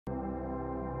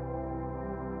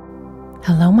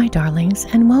Hello, my darlings,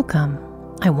 and welcome.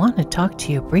 I want to talk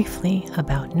to you briefly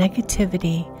about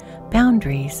negativity,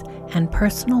 boundaries, and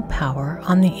personal power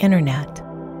on the internet.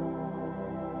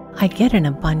 I get an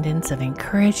abundance of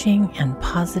encouraging and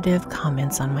positive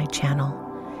comments on my channel,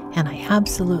 and I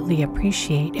absolutely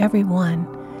appreciate everyone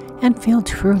and feel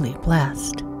truly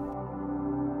blessed.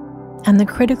 And the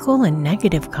critical and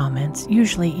negative comments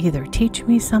usually either teach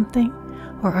me something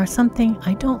or are something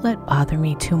I don't let bother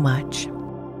me too much.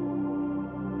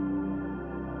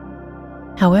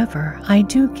 However, I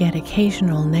do get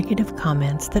occasional negative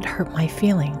comments that hurt my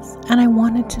feelings, and I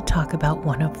wanted to talk about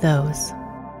one of those.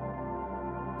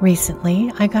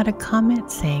 Recently, I got a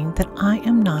comment saying that I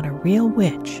am not a real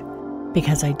witch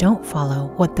because I don't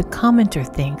follow what the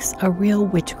commenter thinks a real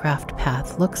witchcraft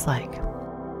path looks like.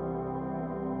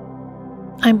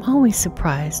 I'm always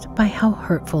surprised by how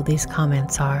hurtful these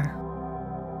comments are.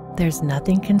 There's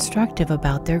nothing constructive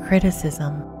about their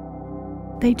criticism.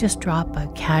 They just drop a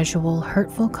casual,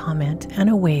 hurtful comment and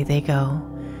away they go,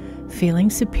 feeling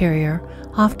superior,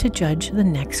 off to judge the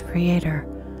next creator,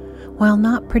 while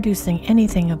not producing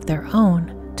anything of their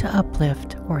own to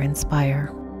uplift or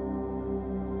inspire.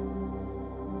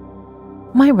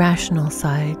 My rational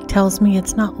side tells me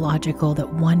it's not logical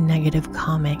that one negative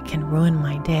comment can ruin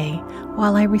my day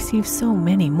while I receive so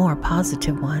many more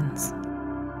positive ones.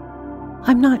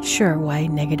 I'm not sure why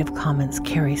negative comments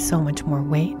carry so much more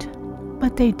weight,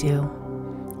 but they do.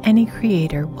 Any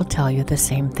creator will tell you the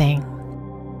same thing.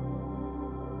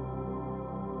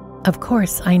 Of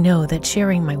course, I know that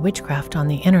sharing my witchcraft on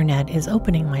the internet is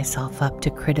opening myself up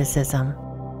to criticism,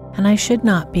 and I should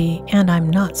not be, and I'm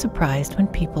not surprised when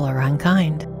people are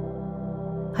unkind.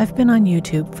 I've been on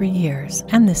YouTube for years,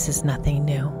 and this is nothing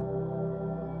new.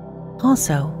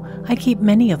 Also, I keep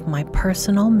many of my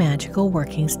personal magical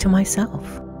workings to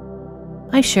myself.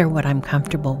 I share what I'm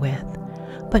comfortable with,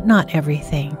 but not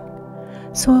everything.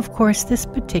 So of course this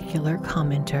particular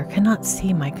commenter cannot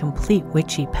see my complete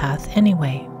witchy path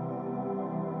anyway.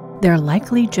 They're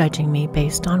likely judging me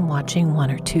based on watching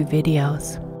one or two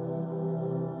videos.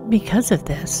 Because of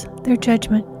this, their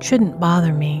judgment shouldn't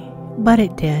bother me, but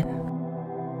it did.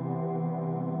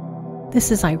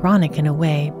 This is ironic in a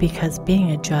way because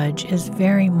being a judge is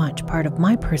very much part of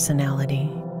my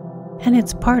personality, and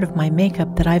it's part of my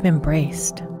makeup that I've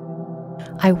embraced.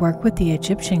 I work with the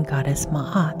Egyptian goddess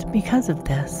Ma'at because of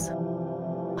this,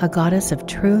 a goddess of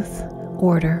truth,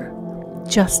 order,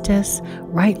 justice,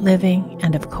 right living,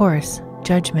 and of course,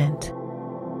 judgment.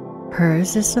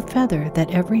 Hers is the feather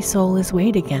that every soul is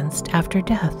weighed against after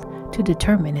death to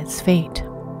determine its fate.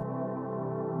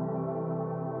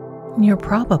 You're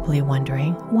probably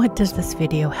wondering, what does this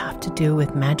video have to do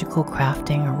with magical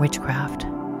crafting or witchcraft?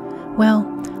 Well,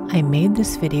 I made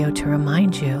this video to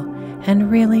remind you,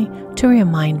 and really to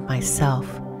remind myself,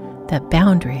 that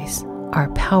boundaries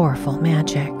are powerful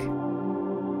magic.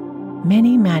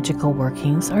 Many magical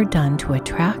workings are done to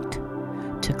attract,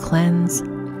 to cleanse,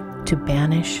 to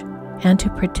banish, and to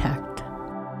protect.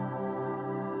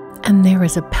 And there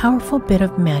is a powerful bit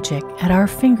of magic at our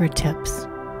fingertips.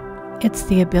 It's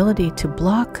the ability to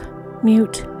block,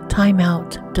 mute, time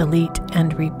out, delete,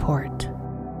 and report.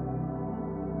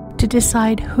 To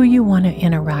decide who you want to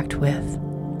interact with,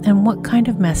 and what kind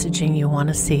of messaging you want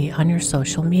to see on your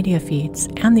social media feeds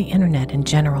and the internet in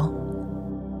general.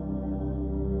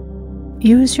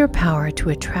 Use your power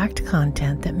to attract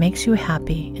content that makes you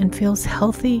happy and feels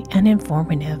healthy and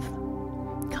informative.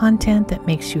 Content that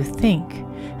makes you think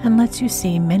and lets you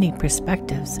see many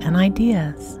perspectives and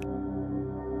ideas.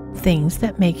 Things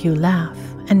that make you laugh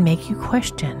and make you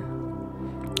question.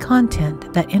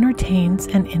 Content that entertains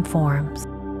and informs.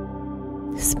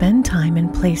 Spend time in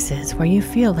places where you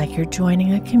feel like you're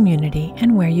joining a community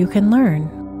and where you can learn.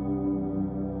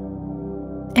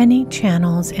 Any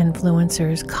channels,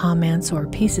 influencers, comments, or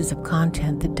pieces of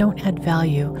content that don't add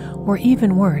value, or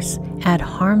even worse, add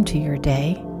harm to your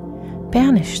day,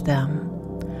 banish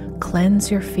them.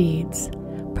 Cleanse your feeds.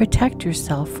 Protect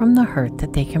yourself from the hurt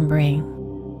that they can bring.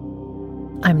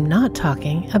 I'm not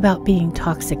talking about being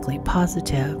toxically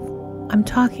positive. I'm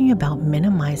talking about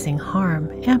minimizing harm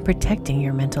and protecting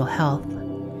your mental health.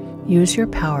 Use your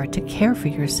power to care for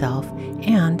yourself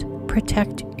and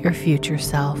protect your future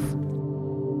self.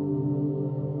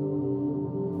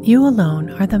 You alone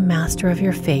are the master of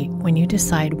your fate when you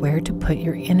decide where to put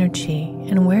your energy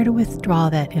and where to withdraw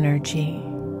that energy.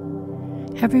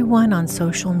 Everyone on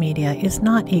social media is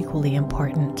not equally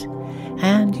important,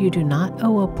 and you do not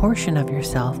owe a portion of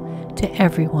yourself to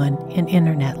everyone in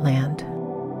internet land.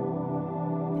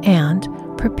 And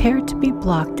prepare to be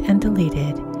blocked and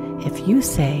deleted if you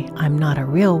say I'm not a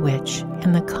real witch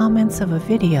in the comments of a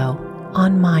video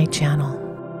on my channel.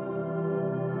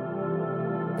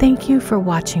 Thank you for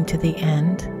watching to the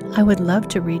end. I would love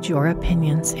to read your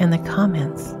opinions in the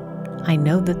comments. I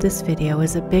know that this video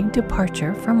is a big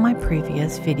departure from my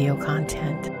previous video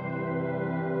content.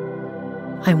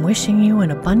 I'm wishing you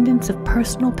an abundance of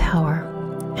personal power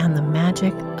and the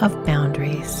magic of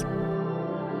boundaries.